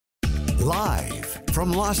Live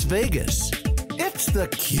from Las Vegas, it's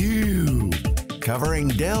theCUBE. Covering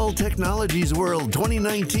Dell Technologies World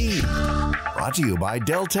 2019. Brought to you by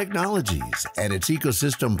Dell Technologies and its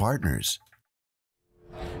ecosystem partners.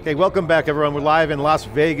 Okay, welcome back everyone. We're live in Las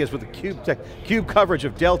Vegas with the CUBE coverage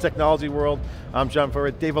of Dell Technologies World. I'm John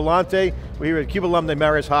Furrier, Dave Vellante. We're here at CUBE alumni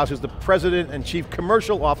Marius Haas, who's the President and Chief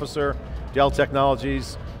Commercial Officer, Dell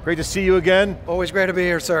Technologies. Great to see you again. Always great to be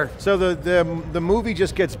here, sir. So the movie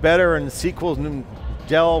just gets better and sequels,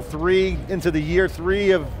 Dell 3 into the year 3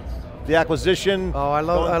 of the acquisition. Oh, I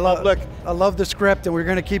love the script, and we're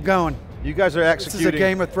going to keep going. You guys are executing. This is a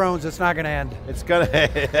Game of Thrones, it's not going to end. It's going to,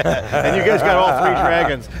 and you guys got all 3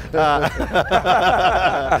 dragons.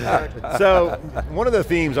 So, one of the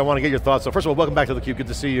themes I want to get your thoughts on. First of all, welcome back to theCUBE, good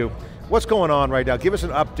to see you. What's going on right now? Give us an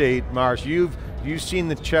update, Marius. You've seen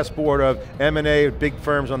the chessboard of M&A, big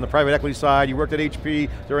firms on the private equity side. You worked at HP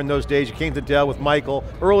during those days. You came to Dell with Michael,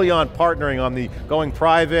 early on partnering on the going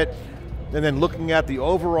private, and then looking at the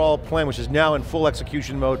overall plan, which is now in full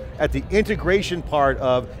execution mode, at the integration part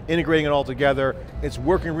of integrating it all together. It's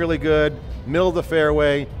working really good, middle of the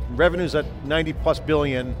fairway, revenues at 90 plus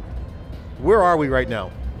billion. Where are we right now?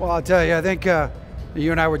 Well, I'll tell you, I think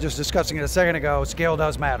you and I were just discussing it a second ago, scale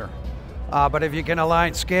does matter. But if you can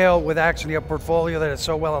align scale with actually a portfolio that is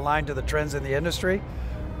so well aligned to the trends in the industry,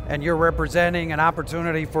 and you're representing an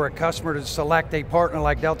opportunity for a customer to select a partner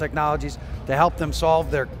like Dell Technologies to help them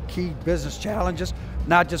solve their key business challenges,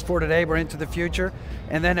 not just for today, but into the future.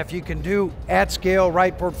 And then if you can do at scale,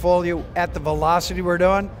 right portfolio, at the velocity we're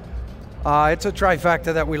doing, it's a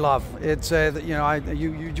trifecta that we love. It's,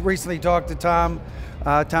 you recently talked to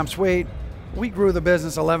Tom Sweet. We grew the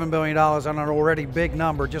business $11 billion on an already big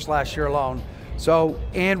number just last year alone. So,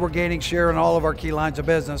 and we're gaining share in all of our key lines of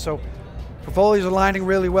business. So, portfolio's aligning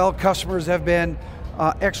really well. Customers have been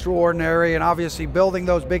extraordinary, and obviously building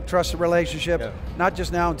those big trusted relationships, not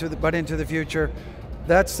just now but into the future.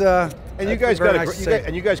 That's and you guys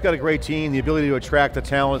got a great team. The ability to attract the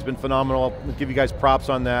talent has been phenomenal. I'll give you guys props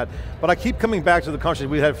on that. But I keep coming back to the conversation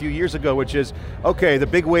we had a few years ago, which is, okay, the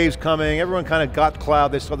big wave's coming. Everyone kind of got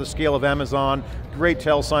cloud. They saw the scale of Amazon. Great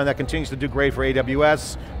tell sign. That continues to do great for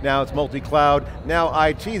AWS. Now it's multi-cloud. Now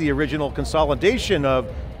IT, the original consolidation of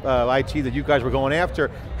IT that you guys were going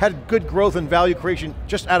after, had good growth and value creation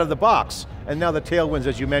just out of the box. And now the tailwinds,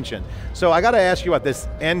 as you mentioned. So I got to ask you about this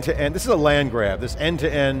end-to-end, this is a land grab, this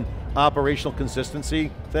end-to-end operational consistency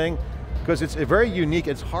thing, because it's very unique,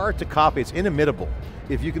 it's hard to copy, it's inimitable.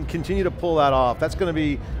 If you can continue to pull that off, that's going to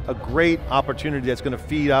be a great opportunity that's going to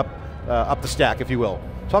feed up the stack, if you will.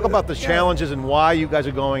 Talk about the challenges and why you guys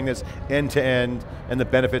are going this end-to-end and the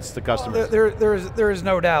benefits to customers. There is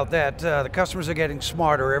no doubt that the customers are getting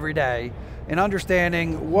smarter every day in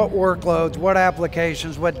understanding what workloads, what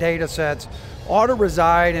applications, what data sets ought to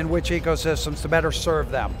reside in which ecosystems to better serve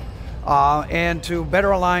them. And to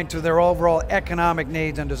better align to their overall economic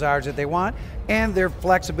needs and desires that they want, and their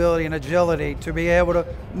flexibility and agility to be able to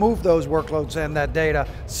move those workloads and that data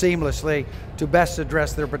seamlessly to best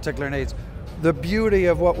address their particular needs. The beauty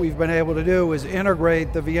of what we've been able to do is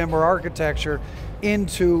integrate the VMware architecture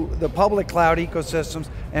into the public cloud ecosystems,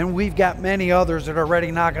 and we've got many others that are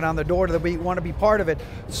already knocking on the door that we want to be part of it.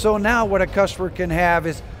 So now what a customer can have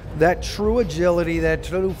is that true agility, that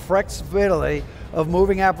true flexibility of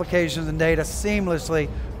moving applications and data seamlessly,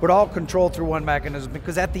 but all controlled through one mechanism.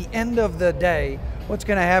 Because at the end of the day, what's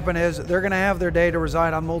going to happen is they're going to have their data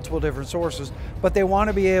reside on multiple different sources, but they want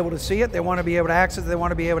to be able to see it, they want to be able to access it, they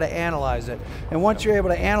want to be able to analyze it. And once you're able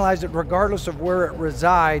to analyze it, regardless of where it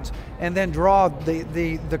resides, and then draw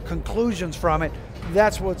the conclusions from it,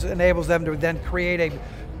 that's what enables them to then create a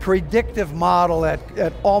predictive model at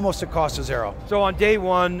almost a cost of zero. So on day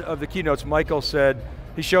one of the keynotes, Michael said,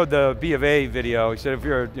 he showed the B of A video. He said, if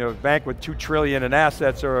you're a bank with $2 trillion in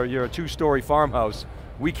assets or you're a 2-story farmhouse,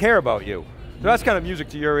 we care about you. So that's kind of music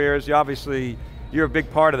to your ears. Obviously, you're a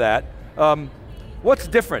big part of that. What's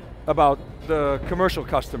different about the commercial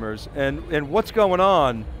customers and what's going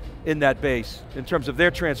on in that base in terms of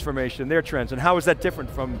their transformation, their trends, and how is that different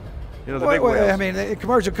from the big whales? I mean, the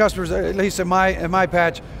commercial customers, at least in my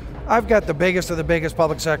patch, I've got the biggest of the biggest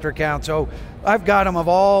public sector accounts, so I've got them of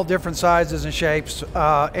all different sizes and shapes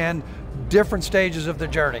and different stages of the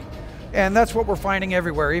journey. And that's what we're finding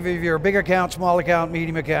everywhere. Even if you're a big account, small account,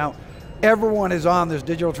 medium account, everyone is on this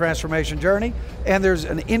digital transformation journey, and there's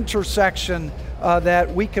an intersection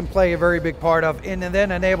that we can play a very big part of, and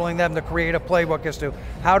then enabling them to create a playbook as to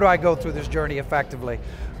how do I go through this journey effectively.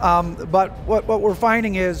 But what we're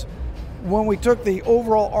finding is, when we took the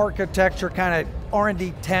overall architecture, kind of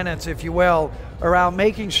R&D tenets, if you will, around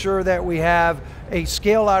making sure that we have a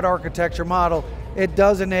scale-out architecture model, it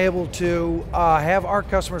does enable to have our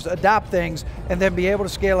customers adopt things and then be able to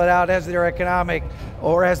scale it out as their economic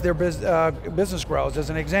or as their business grows, as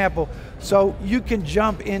an example. So you can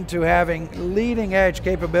jump into having leading edge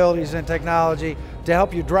capabilities in technology to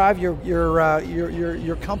help you drive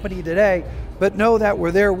your company today, but know that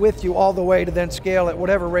we're there with you all the way to then scale at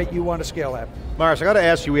whatever rate you want to scale at. Marius, I got to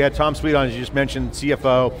ask you, we had Tom Sweet on, as you just mentioned,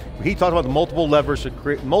 CFO. He talked about the multiple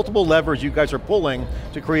levers you guys are pulling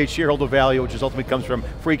to create shareholder value, which is ultimately comes from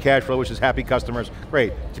free cash flow, which is happy customers.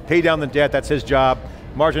 Great, to pay down the debt, that's his job.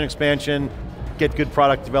 Margin expansion, get good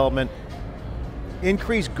product development.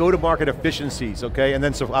 Increase go-to-market efficiencies, okay? And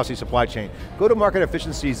then obviously supply chain. Go-to-market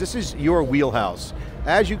efficiencies, this is your wheelhouse.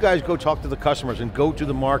 As you guys go talk to the customers and go to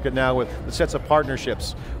the market now with the sets of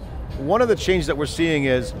partnerships, one of the changes that we're seeing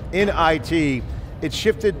is, in IT,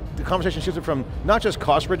 the conversation shifted from not just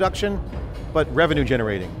cost reduction, but revenue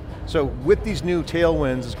generating. So with these new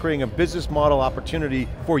tailwinds, it's creating a business model opportunity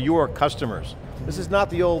for your customers. This is not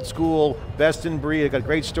the old school, best in breed, it got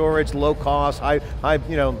great storage, low cost,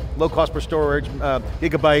 low cost per storage,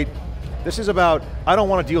 gigabyte. This is about, I don't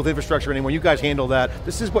want to deal with infrastructure anymore, you guys handle that.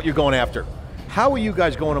 This is what you're going after. How are you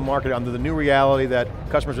guys going to market under the new reality that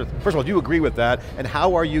customers are, first of all, do you agree with that? And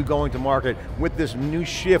how are you going to market with this new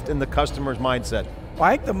shift in the customer's mindset? Well,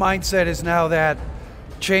 I think the mindset is now that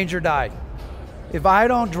change or die. If I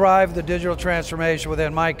don't drive the digital transformation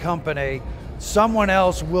within my company, someone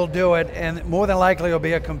else will do it, and more than likely it'll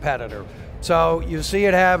be a competitor. So you see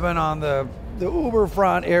it happen on the Uber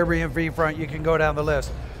front, Airbnb front, you can go down the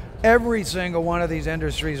list. Every single one of these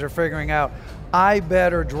industries are figuring out, I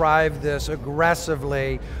better drive this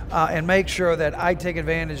aggressively and make sure that I take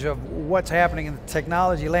advantage of what's happening in the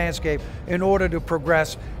technology landscape in order to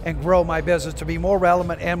progress and grow my business to be more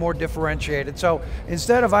relevant and more differentiated. So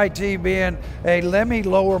instead of IT being a let me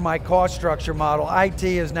lower my cost structure model, IT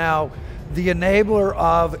is now the enabler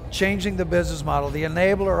of changing the business model, the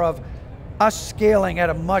enabler of us scaling at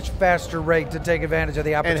a much faster rate to take advantage of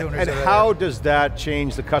the opportunities. And how does that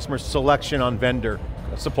change the customer's selection on vendor,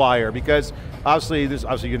 supplier? Because obviously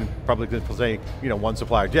you can probably say, one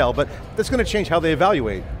supplier, Dell, but that's going to change how they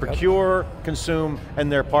evaluate, procure, consume,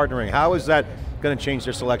 and their partnering. How is that going to change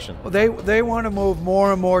their selection? Well, they want to move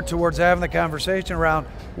more and more towards having the conversation around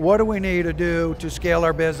what do we need to do to scale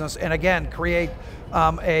our business, and again, create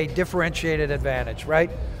a differentiated advantage, right?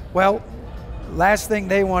 Well, last thing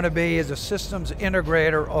they want to be is a systems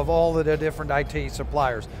integrator of all of the different IT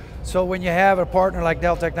suppliers. So when you have a partner like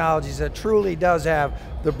Dell Technologies that truly does have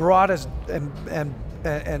the broadest and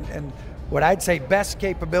what I'd say best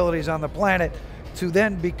capabilities on the planet, to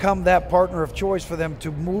then become that partner of choice for them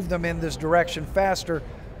to move them in this direction faster,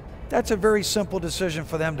 that's a very simple decision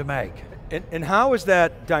for them to make. And how is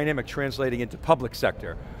that dynamic translating into public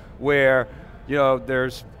sector, where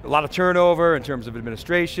there's a lot of turnover in terms of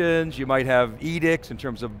administrations, you might have edicts in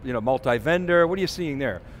terms of multi-vendor, what are you seeing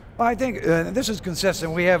there? Well, I think this is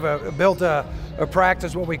consistent. We have built a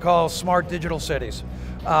practice, what we call smart digital cities,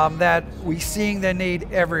 that we're seeing the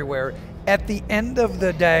need everywhere. At the end of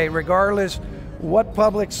the day, regardless what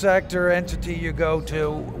public sector entity you go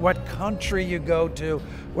to, what country you go to,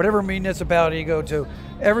 whatever municipality you go to,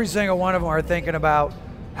 every single one of them are thinking about,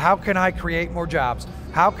 how can I create more jobs?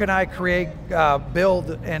 How can I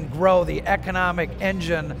build and grow the economic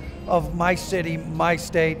engine of my city, my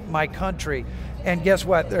state, my country? And guess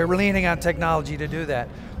what? They're leaning on technology to do that.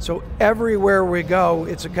 So everywhere we go,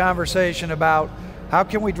 it's a conversation about how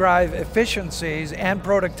can we drive efficiencies and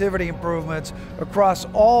productivity improvements across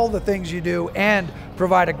all the things you do and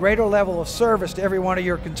provide a greater level of service to every one of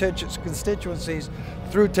your constituencies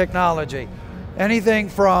through technology. Anything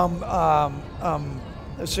from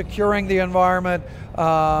securing the environment,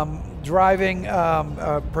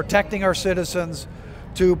 protecting our citizens,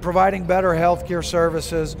 to providing better healthcare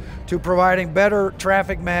services, to providing better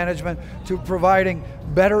traffic management, to providing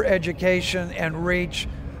better education and reach,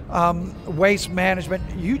 waste management.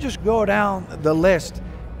 You just go down the list.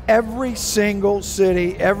 Every single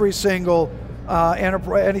city, every single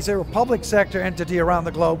any public sector entity around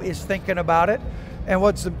the globe is thinking about it. And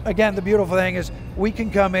again, the beautiful thing is we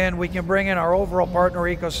can come in, we can bring in our overall partner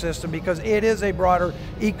ecosystem because it is a broader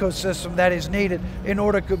ecosystem that is needed in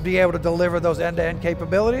order to be able to deliver those end-to-end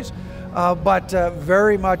capabilities, but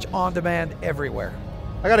very much on demand everywhere.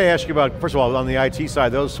 I got to ask you about, first of all, on the IT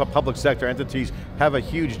side, those public sector entities have a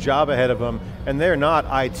huge job ahead of them, and they're not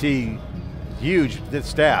IT huge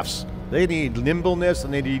staffs. They need nimbleness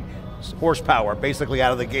and they need horsepower basically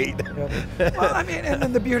out of the gate. Well, I mean, and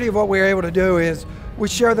then the beauty of what we're able to do is we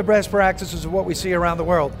share the best practices of what we see around the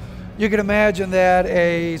world. You can imagine that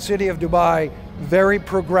a city of Dubai, very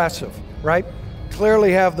progressive, right?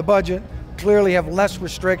 Clearly have the budget, clearly have less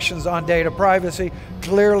restrictions on data privacy,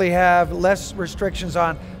 clearly have less restrictions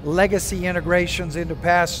on legacy integrations into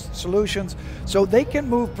past solutions, so they can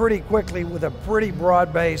move pretty quickly with a pretty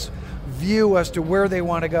broad-based view as to where they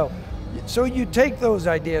want to go. So you take those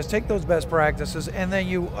ideas, take those best practices, and then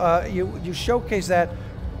you showcase that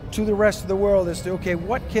to the rest of the world as to, okay,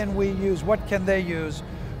 what can we use, what can they use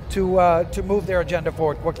to move their agenda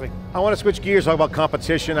forward quickly. I want to switch gears, talk about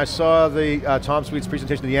competition. I saw the Tom Sweet's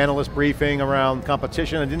presentation, the analyst briefing around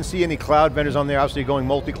competition. I didn't see any cloud vendors on there, obviously going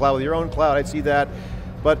multi-cloud with your own cloud, I'd see that.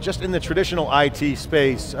 But just in the traditional IT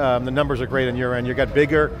space, the numbers are great on your end. You got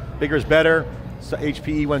bigger is better. So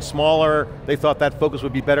HPE went smaller. They thought that focus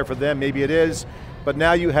would be better for them, maybe it is. But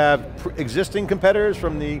now you have existing competitors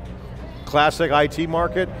from the classic IT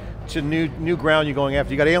market to new ground you're going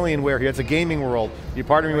after. You got Alienware here, it's a gaming world. You're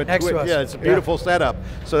partnering with Twitch, yeah, it's a beautiful setup.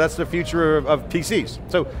 So that's the future of PCs.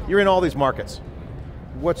 So you're in all these markets.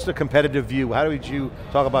 What's the competitive view? How did you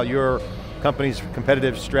talk about your company's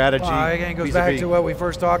competitive strategy? Well, again, it goes back to what we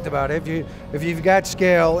first talked about. If you've got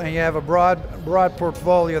scale and you have a broad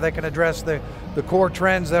portfolio that can address the core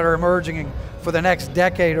trends that are emerging for the next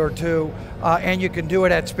decade or two, and you can do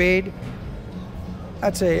it at speed,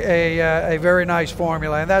 that's a very nice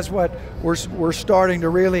formula, and that's what we're starting to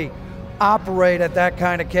really operate at, that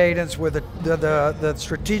kind of cadence with the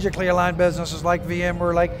strategically aligned businesses like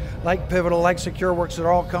VMware, like Pivotal, like SecureWorks, that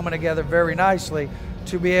are all coming together very nicely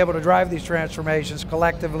to be able to drive these transformations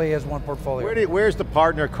collectively as one portfolio. Where's the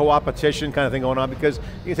partner co-opetition kind of thing going on? Because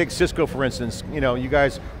you take Cisco, for instance, you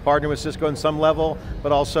guys partner with Cisco in some level,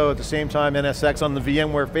 but also at the same time NSX on the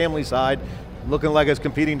VMware family side, looking like it's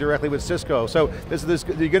competing directly with Cisco. So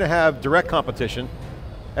you're going to have direct competition,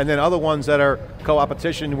 and then other ones that are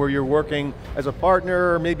co-opetition where you're working as a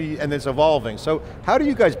partner, maybe, and it's evolving. So how do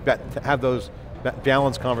you guys have those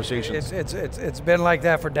balanced conversations? It's been like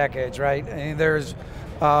that for decades, right? I mean, there's,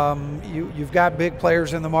 you've got big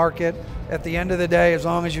players in the market. At the end of the day, as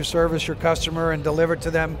long as you service your customer and deliver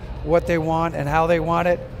to them what they want and how they want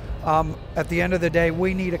it, at the end of the day,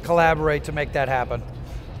 we need to collaborate to make that happen.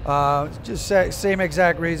 Same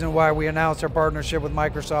exact reason why we announced our partnership with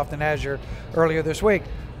Microsoft and Azure earlier this week.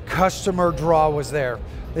 Customer draw was there.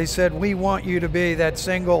 They said, we want you to be that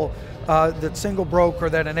single broker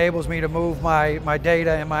that enables me to move my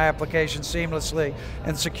data and my applications seamlessly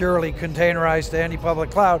and securely containerized to any public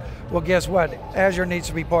cloud. Well, guess what? Azure needs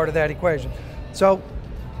to be part of that equation. So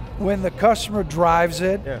when the customer drives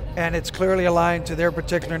it, and it's clearly aligned to their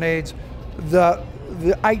particular needs,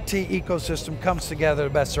 the IT ecosystem comes together to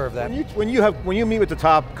best serve that. When you meet with the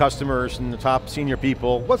top customers and the top senior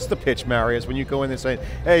people, what's the pitch, Marius, when you go in and say,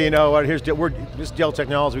 hey, you know what, this Dell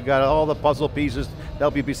Technologies, we've got all the puzzle pieces to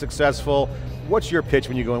help you be successful. What's your pitch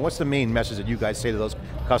when you go in? What's the main message that you guys say to those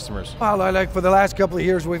customers? Well, like for the last couple of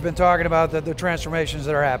years, we've been talking about the transformations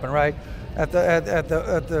that are happening, right? At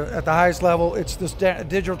the highest level, it's this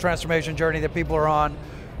digital transformation journey that people are on,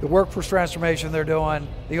 the workforce transformation they're doing,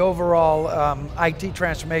 the overall IT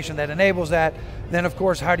transformation that enables that, then of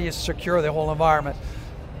course, how do you secure the whole environment?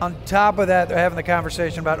 On top of that, they're having the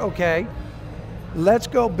conversation about, okay, let's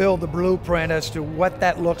go build the blueprint as to what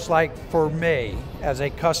that looks like for me as a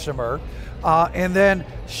customer, and then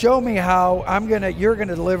show me how you're going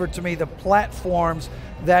to deliver to me the platforms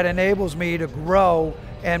that enables me to grow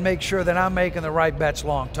and make sure that I'm making the right bets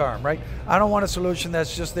long term, right? I don't want a solution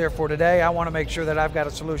that's just there for today. I want to make sure that I've got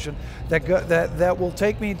a solution that will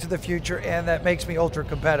take me into the future and that makes me ultra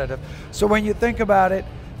competitive. So when you think about it,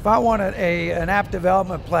 if I want an app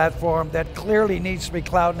development platform that clearly needs to be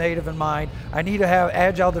cloud native in mind, I need to have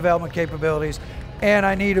agile development capabilities, and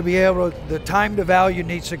I need to be able to, the time to value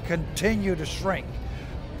needs to continue to shrink.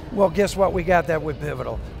 Well, guess what? We got that with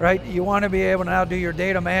Pivotal, right? You want to be able to now do your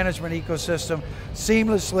data management ecosystem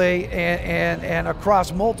seamlessly and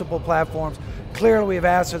across multiple platforms. Clearly, we have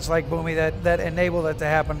assets like Boomi that enable that to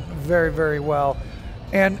happen very, very well.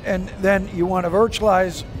 And then you want to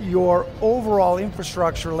virtualize your overall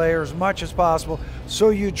infrastructure layer as much as possible so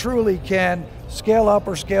you truly can scale up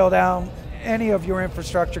or scale down any of your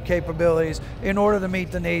infrastructure capabilities in order to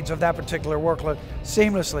meet the needs of that particular workload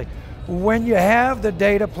seamlessly. When you have the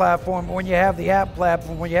data platform, when you have the app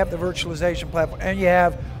platform, when you have the virtualization platform, and you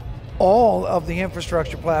have all of the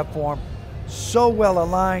infrastructure platform so well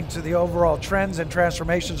aligned to the overall trends and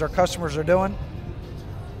transformations our customers are doing,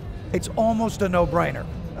 it's almost a no-brainer.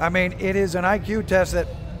 I mean, it is an IQ test that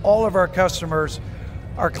all of our customers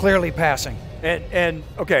are clearly passing. And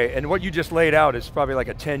what you just laid out is probably like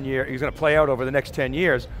a 10-year, it's going to play out over the next 10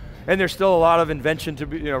 years, and there's still a lot of invention to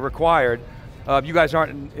be required. You guys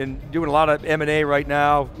aren't doing a lot of M&A right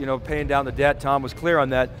now, paying down the debt. Tom was clear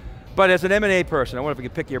on that. But as an M&A person, I wonder if we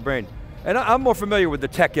could pick your brain. and I'm more familiar with the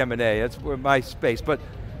tech M&A, that's where my space, but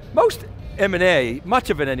most M&A, much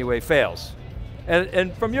of it anyway, fails.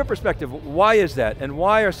 And from your perspective, why is that? And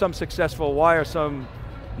why are some successful, why are some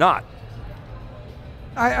not?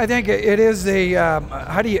 I think it is the,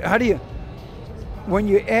 how do you, when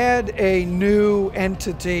you add a new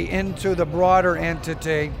entity into the broader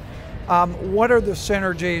entity, what are the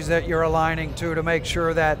synergies that you're aligning to make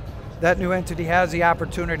sure that that new entity has the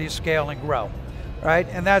opportunity to scale and grow, right?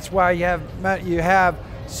 And that's why you have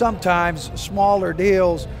sometimes smaller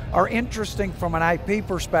deals are interesting from an IP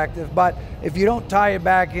perspective, but if you don't tie it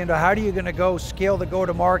back into how are you going to go scale the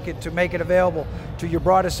go-to-market to make it available to your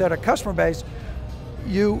broadest set of customer base,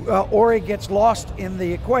 or it gets lost in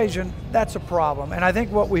the equation, that's a problem. And I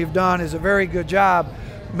think what we've done is a very good job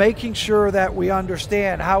making sure that we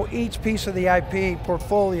understand how each piece of the IP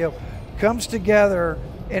portfolio comes together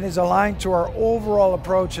and is aligned to our overall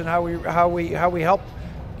approach and how we help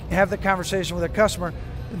have the conversation with the customer,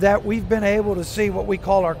 that we've been able to see what we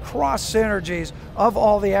call our cross synergies of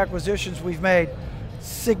all the acquisitions we've made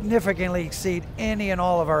significantly exceed any and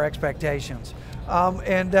all of our expectations.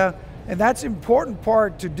 And that's an important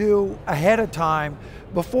part to do ahead of time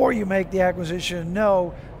before you make the acquisition.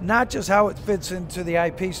 Know not just how it fits into the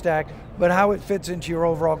IP stack, but how it fits into your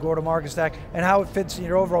overall go-to-market stack and how it fits in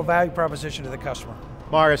your overall value proposition to the customer.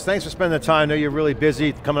 Marius, thanks for spending the time. I know you're really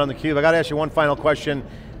busy coming on theCUBE. I got to ask you one final question.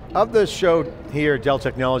 Of the show here at Dell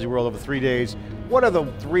Technologies World over 3 days, what are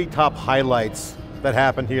the 3 top highlights that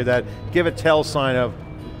happened here that give a tell sign of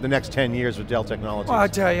the next 10 years with Dell Technologies? Well, I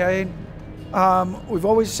tell you, we've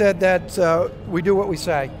always said that we do what we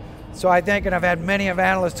say. So I think, and I've had many of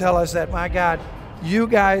analysts tell us that, my God, you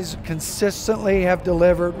guys consistently have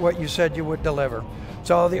delivered what you said you would deliver.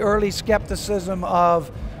 So the early skepticism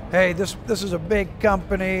of, hey, this is a big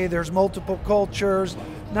company, there's multiple cultures,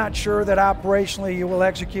 not sure that operationally you will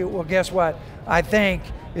execute. Well, guess what? I think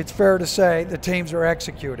it's fair to say the teams are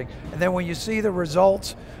executing. And then when you see the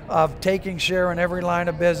results of taking share in every line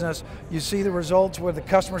of business, you see the results where the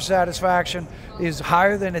customer satisfaction is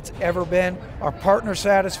higher than it's ever been, our partner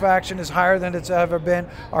satisfaction is higher than it's ever been,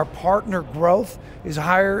 our partner growth is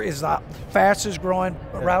higher, is the fastest growing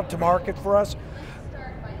route to market for us.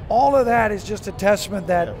 All of that is just a testament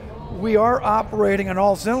that we are operating on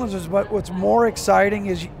all cylinders, but what's more exciting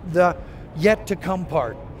is the yet to come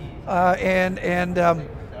part.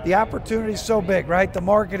 The opportunity is so big, right? The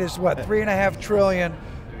market is what, 3.5 trillion,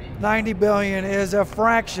 90 billion is a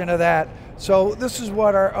fraction of that. So this is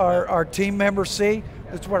what our team members see,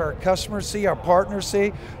 it's what our customers see, our partners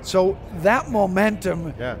see. So that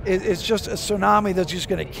momentum is just a tsunami that's just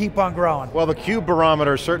going to keep on growing. Well, the CUBE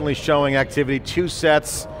barometer is certainly showing activity, 2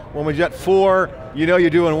 sets. When we get 4, you know you're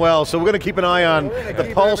doing well. So we're going to keep an eye on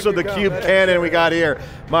the pulse of the CUBE cannon we got here.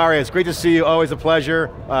 Marius, great to see you, always a pleasure.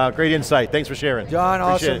 Great insight, thanks for sharing. John,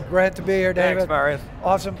 awesome, great to be here, David. Thanks, Marius.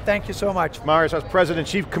 Awesome, thank you so much. Marius Haas, President,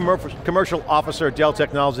 Chief Commercial Officer at Dell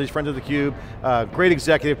Technologies, friend of the CUBE, great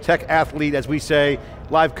executive, tech athlete, as we say,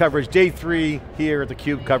 live coverage, day 3 here at the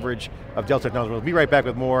CUBE coverage of Dell Technologies. We'll be right back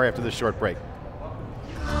with more after this short break.